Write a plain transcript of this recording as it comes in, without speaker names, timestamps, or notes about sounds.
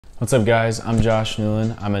What's up guys, I'm Josh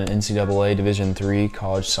Newland. I'm an NCAA Division III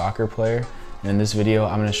college soccer player. And in this video,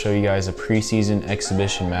 I'm gonna show you guys a preseason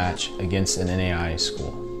exhibition match against an NAIA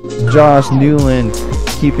school. Josh Newland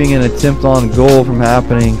keeping an attempt on goal from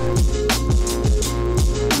happening.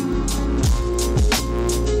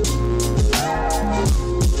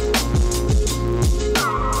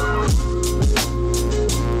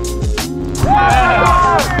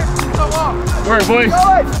 Alright boys!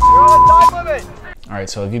 Alright,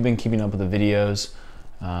 so if you've been keeping up with the videos,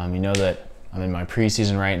 you know that I'm in my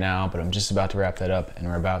preseason right now, but I'm just about to wrap that up and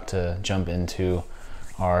we're about to jump into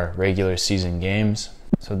our regular season games.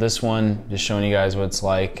 So this one, just showing you guys what it's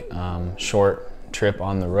like, short trip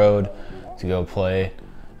on the road to go play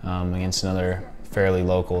against another fairly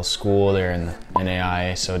local school. They're in the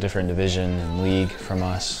NAIA, so a different division and league from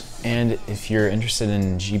us. And if you're interested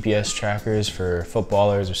in GPS trackers for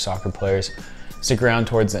footballers or soccer players, stick around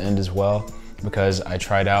towards the end as well, because I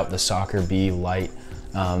tried out the Soccerbee Lite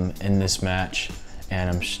in this match, and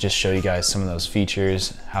I'm just show you guys some of those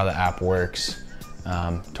features, how the app works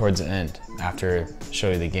towards the end, after I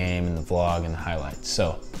show you the game and the vlog and the highlights.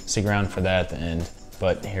 So stick around for that at the end,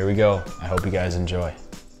 but here we go. I hope you guys enjoy.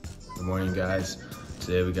 Good morning guys.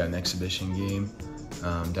 Today we got an exhibition game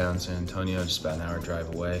down in San Antonio, just about an hour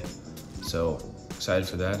drive away. So excited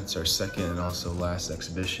for that. It's our second and also last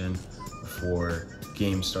exhibition before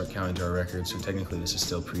games start counting to our record, so technically this is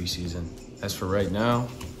still preseason. As for right now,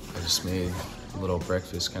 I just made a little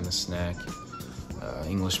breakfast kind of snack.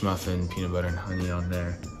 English muffin, peanut butter and honey on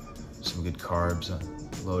there. Some good carbs,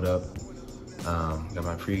 load up. Got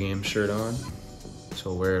my pregame shirt on,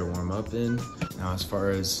 so I'll wear it to warm up in. Now as far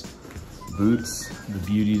as boots, the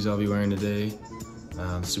beauties I'll be wearing today,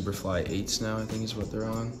 Superfly 8s now I think is what they're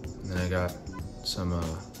on. And then I got some,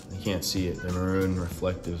 you can't see it, they're maroon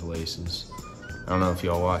reflective laces. I don't know if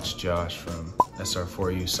y'all watch Josh from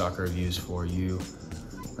SR4U, Soccer Reviews for You.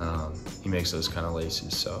 He makes those kind of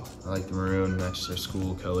laces, so I like the maroon, matches our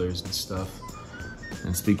school colors and stuff.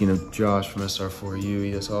 And speaking of Josh from SR4U,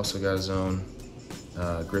 he has also got his own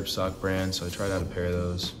grip sock brand, so I tried out a pair of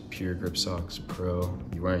those, Pure Grip Socks Pro. I'll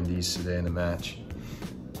be wearing these today in the match.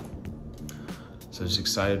 So just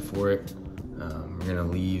excited for it. We're gonna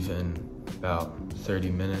leave in about 30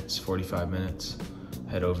 minutes, 45 minutes,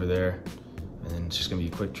 head over there. And then it's just gonna be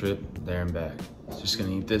a quick trip there and back. Just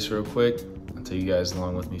gonna eat this real quick. I'll take you guys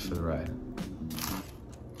along with me for the ride.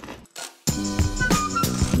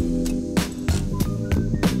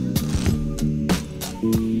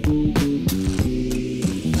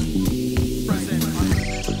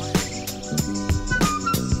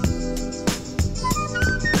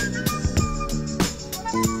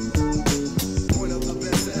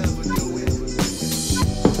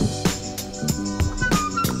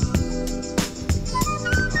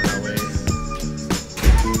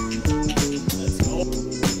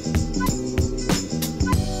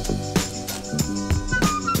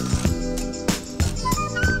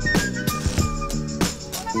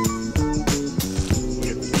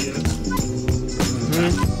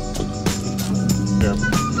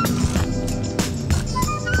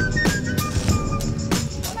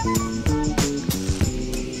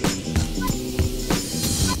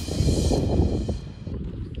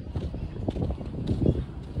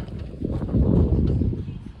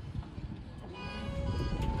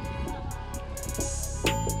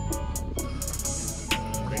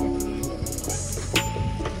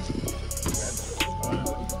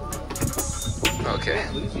 Okay.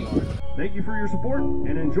 Thank you for your support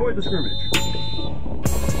and enjoy the scrimmage.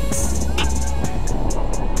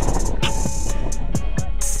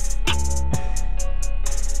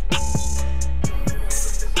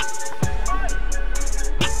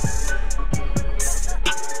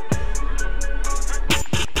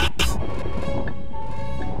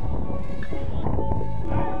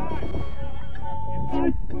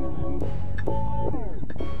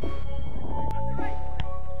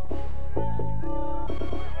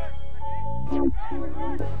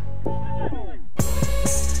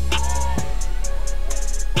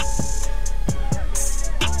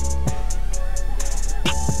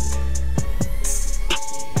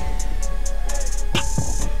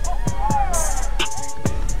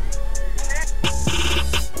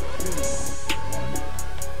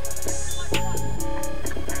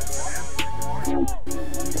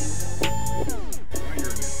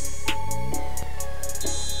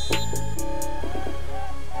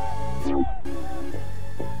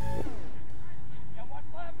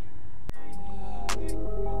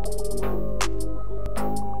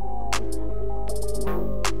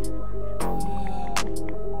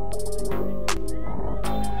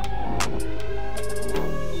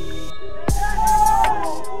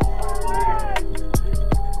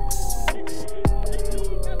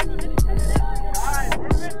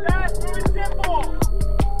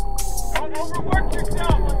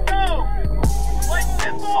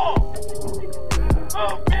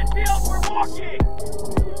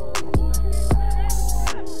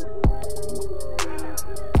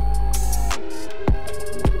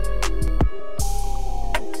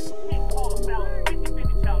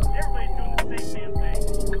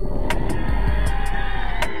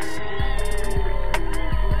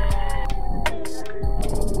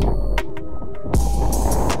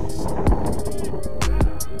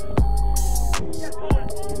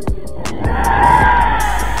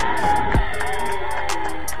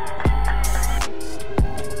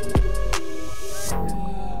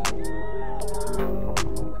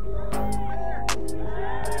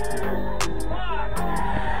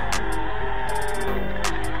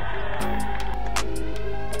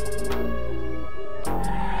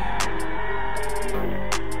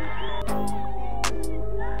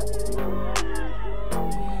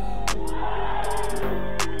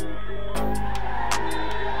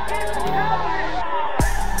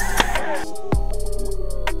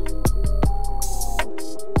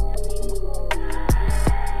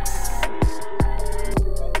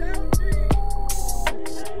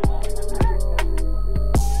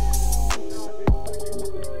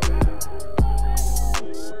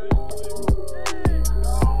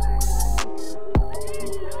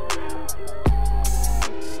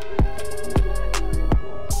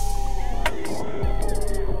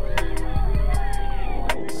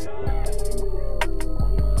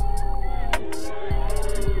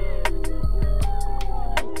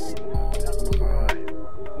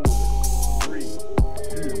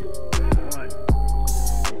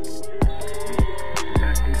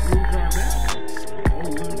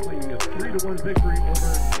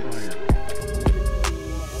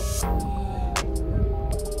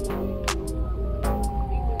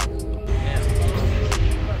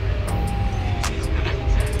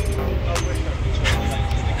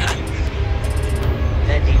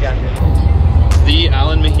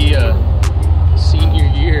 Senior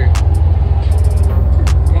year.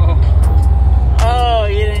 Oh,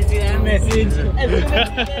 you didn't see that message.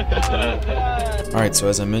 Alright, so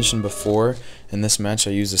as I mentioned before, in this match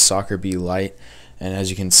I used the Soccerbee Lite, and as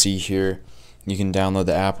you can see here, you can download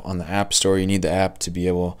the app on the App Store. You need the app to be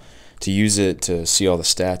able to use it to see all the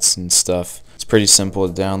stats and stuff. It's pretty simple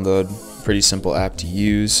to download, pretty simple app to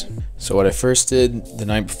use. So what I first did the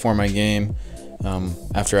night before my game,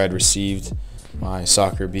 after I'd received my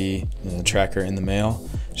Soccerbee tracker in the mail,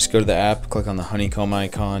 just go to the app, click on the honeycomb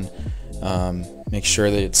icon, make sure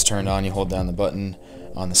that it's turned on. You hold down the button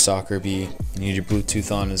on the Soccerbee. You need your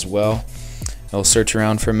Bluetooth on as well. It'll search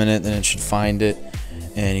around for a minute, then it should find it,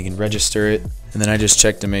 and you can register it. And then I just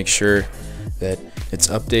checked to make sure that it's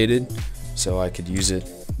updated so I could use it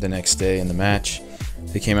the next day in the match.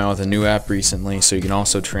 They came out with a new app recently, so you can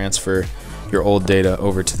also transfer your old data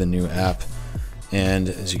over to the new app. And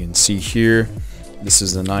as you can see here, this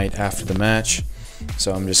is the night after the match,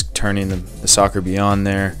 so I'm just turning the Soccerbee on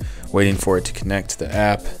there, waiting for it to connect to the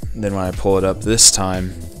app. And then when I pull it up this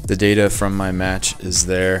time, the data from my match is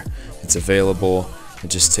there. It's available.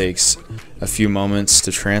 It just takes a few moments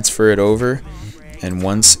to transfer it over, and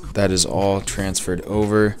once that is all transferred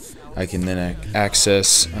over, I can then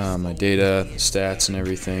access my data, stats, and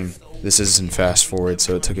everything. This is in fast forward,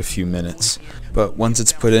 so it took a few minutes. But once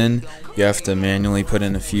it's put in, you have to manually put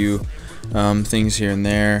in a few things here and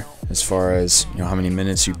there, as far as how many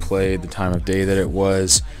minutes you played, the time of day that it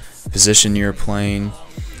was, position you're playing,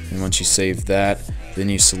 and once you save that, then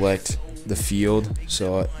you select the field.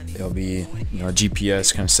 So it'll be a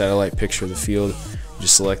GPS kind of satellite picture of the field. You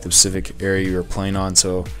just select the specific area you're playing on,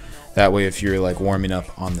 so that way if you're like warming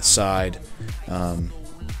up on the side,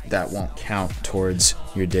 that won't count towards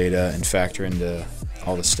your data and factor into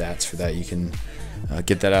all the stats for that. You can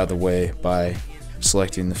get that out of the way by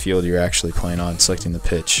selecting the field you're actually playing on, selecting the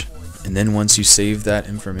pitch. And then once you save that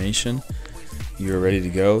information, you're ready to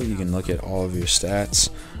go. You can look at all of your stats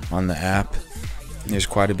on the app. There's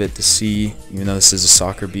quite a bit to see, even though this is a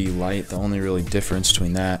Soccerbee Lite. The only really difference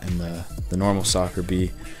between that and the normal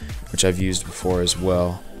Soccerbee, which I've used before as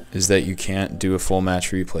well, is that you can't do a full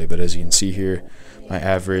match replay. But as you can see here, my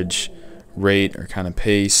average rate or kind of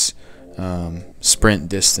pace, sprint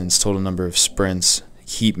distance, total number of sprints,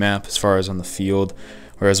 heat map as far as on the field,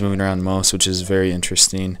 where I was moving around most, which is very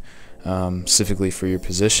interesting, specifically for your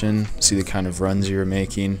position, see the kind of runs you're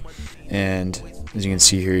making. And as you can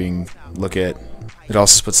see here, you can look at, it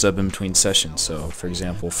also splits it up in between sessions. So for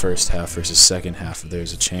example, first half versus second half, if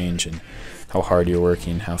there's a change in how hard you're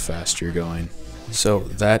working, how fast you're going. So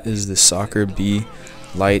that is the Soccerbee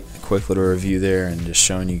Lite, a quick little review there, and just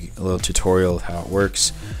showing you a little tutorial of how it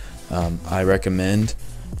works. I recommend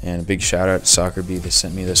And a big shout out to Soccerbee. They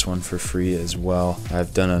sent me this one for free as well.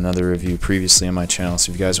 I've done another review previously on my channel,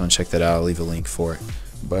 so if you guys want to check that out, I'll leave a link for it.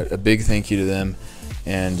 But a big thank you to them.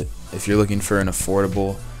 And if you're looking for an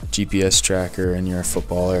affordable GPS tracker and you're a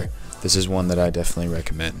footballer, this is one that I definitely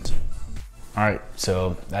recommend. All right,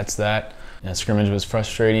 so that's that. Scrimmage was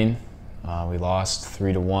frustrating. We lost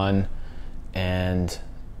 3-1, and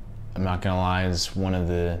I'm not gonna lie, it's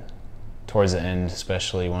towards the end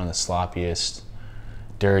especially, one of the sloppiest,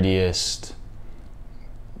 dirtiest,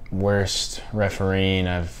 worst refereeing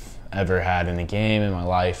I've ever had in a game in my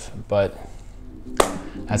life, but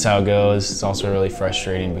that's how it goes. It's also really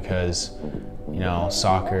frustrating because, you know,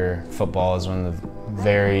 soccer, football is one of the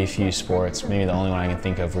very few sports, maybe the only one I can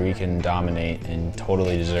think of, where you can dominate and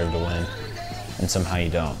totally deserve to win, and somehow you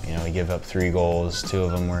don't. You know, we give up 3 goals, 2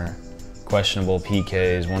 of them were questionable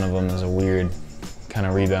PKs, one of them is a weird kind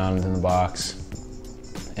of rebound in the box,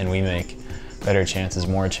 and we make better chances,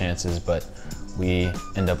 more chances, but we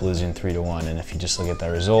end up losing 3-1. And if you just look at that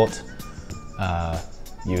result,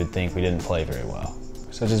 you would think we didn't play very well.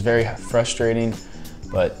 So it's just very frustrating,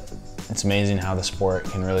 but it's amazing how the sport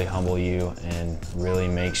can really humble you and really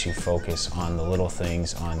makes you focus on the little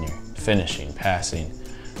things, on your finishing, passing,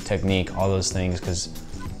 technique, all those things, because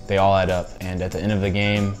they all add up. And at the end of the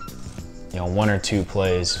game, you know, 1 or 2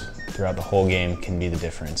 plays throughout the whole game can be the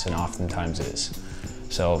difference, and oftentimes it is.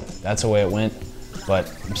 So that's the way it went,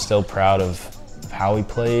 but I'm still proud of how we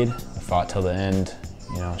played. We fought till the end,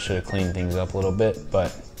 you know, should have cleaned things up a little bit,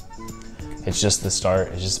 but it's just the start,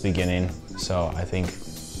 it's just the beginning. So I think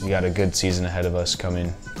we got a good season ahead of us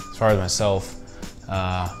coming. As far as myself,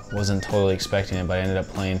 wasn't totally expecting it, but I ended up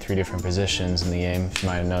playing 3 different positions in the game. If you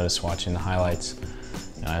might have noticed watching the highlights,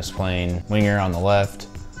 you know, I was playing winger on the left,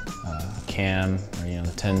 cam, or, you know,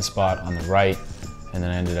 the 10 spot on the right, and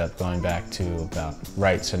then I ended up going back to about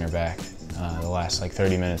right center back the last like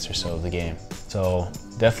 30 minutes or so of the game. So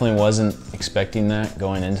definitely wasn't expecting that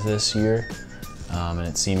going into this year, and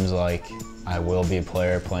it seems like I will be a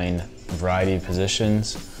player playing a variety of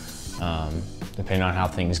positions, depending on how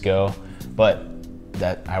things go. But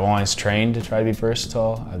that I've always trained to try to be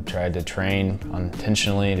versatile. I've tried to train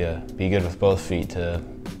intentionally to be good with both feet, to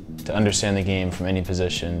understand the game from any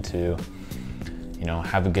position, to, you know,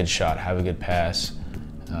 have a good shot, have a good pass,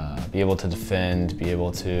 be able to defend, be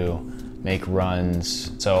able to make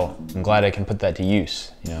runs. So I'm glad I can put that to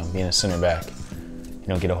use. You know, being a center back, you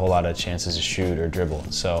don't get a whole lot of chances to shoot or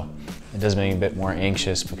dribble. So it does make me a bit more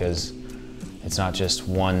anxious because it's not just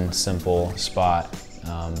one simple spot.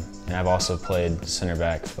 And I've also played center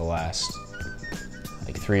back for the last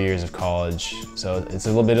like 3 years of college. So it's a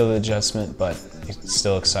little bit of an adjustment, but it's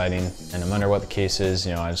still exciting. And no matter what the case is,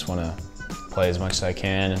 you know, I just want to play as much as I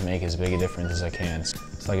can and make as big a difference as I can.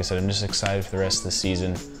 So like I said, I'm just excited for the rest of the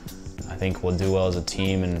season. I think we'll do well as a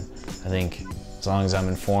team, and I think as long as I'm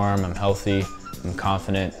in form, I'm healthy, I'm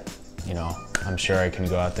confident, you know, I'm sure I can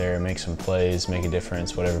go out there and make some plays, make a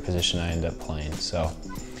difference, whatever position I end up playing. So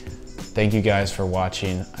thank you guys for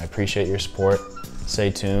watching. I appreciate your support.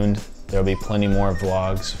 Stay tuned. There'll be plenty more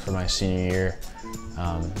vlogs for my senior year.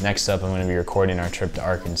 Next up, I'm going to be recording our trip to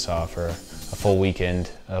Arkansas for a full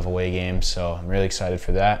weekend of away games, so I'm really excited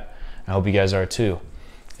for that. I hope you guys are too.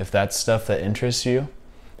 If that's stuff that interests you,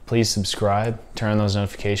 please subscribe, turn on those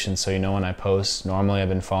notifications so you know when I post. Normally I've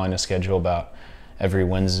been following a schedule about every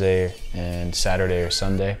Wednesday and Saturday or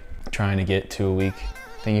Sunday, trying to get to a week.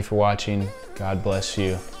 Thank you for watching. God bless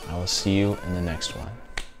you. I will see you in the next one.